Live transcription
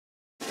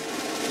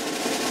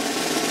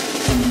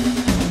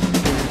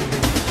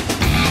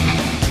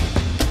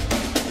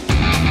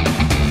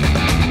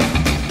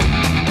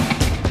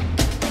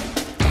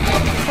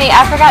Hey,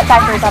 I forgot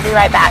diapers. I'll be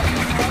right back.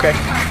 Okay.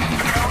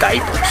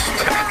 Diapers.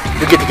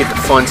 We get to get the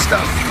fun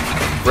stuff.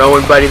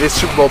 Rowan, buddy, this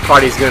Super Bowl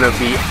party is gonna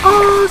be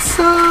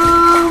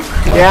awesome.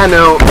 Yeah, I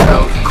know.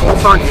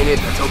 Colts aren't in it.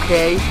 That's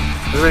okay.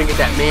 We're gonna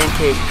get that man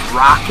cave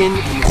rocking,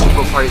 and the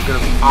Super Bowl party is gonna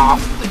be off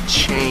the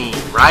chain,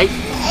 right?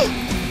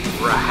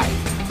 Right.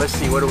 Let's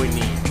see. What do we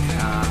need?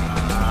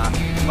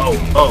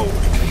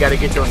 We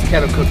gotta get those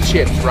kettle cooked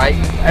chips, right?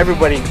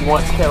 Everybody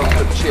wants kettle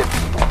cooked chips.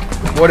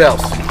 What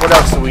else? What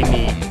else do we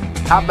need?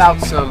 How about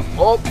some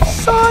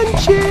sun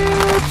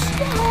chips?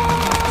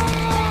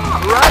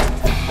 Right?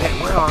 Man,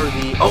 where are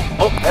the?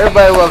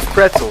 Everybody loves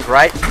pretzels,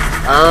 right?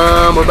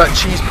 What about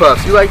cheese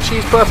puffs? You like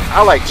cheese puffs?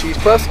 I like cheese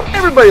puffs.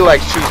 Everybody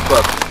likes cheese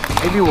puffs.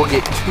 Maybe we'll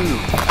get two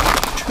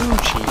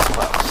cheese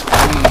puffs.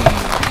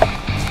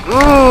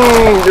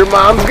 Your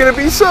mom's gonna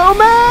be so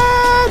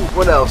mad.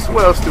 What else?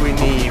 What else do we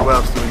need? What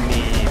else do we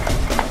need?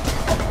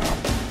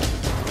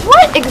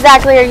 What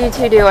exactly are you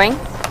two doing?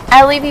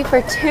 I leave you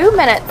for 2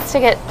 minutes to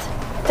get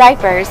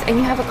diapers, and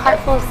you have a cart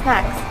full of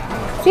snacks.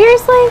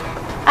 Seriously?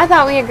 I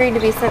thought we agreed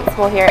to be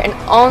sensible here and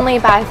only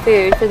buy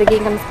food for the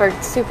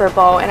Ginghamsburg Super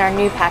Bowl and our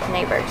New Path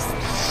neighbors.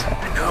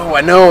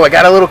 I know. I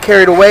got a little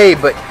carried away,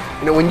 but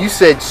you know, when you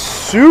said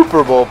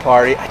Super Bowl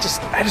party, I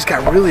just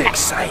got really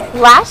excited.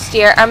 Last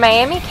year, our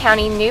Miami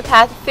County New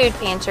Path Food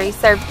Pantry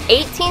served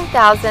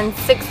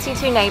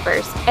 18,062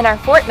 neighbors, and our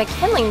Fort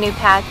McKinley New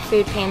Path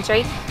Food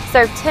Pantry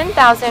served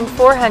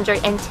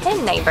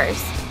 10,410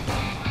 neighbors.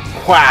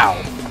 Wow.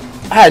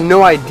 I had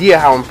no idea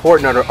how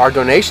important our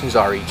donations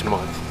are each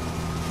month.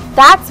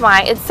 That's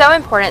why it's so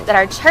important that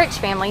our church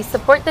families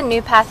support the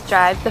New Path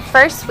Drive the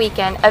first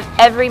weekend of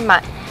every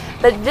month.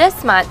 But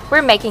this month,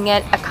 we're making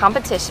it a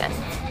competition.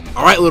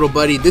 All right, little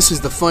buddy, this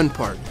is the fun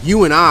part.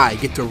 You and I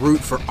get to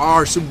root for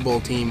our Super Bowl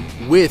team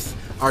with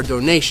our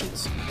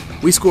donations.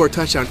 We score a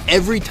touchdown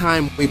every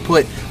time we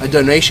put a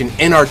donation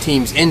in our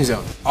team's end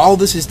zone. All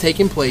this is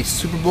taking place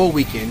Super Bowl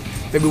weekend,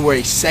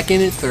 February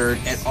 2nd and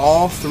 3rd at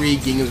all 3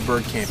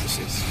 Ginghamsburg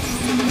campuses.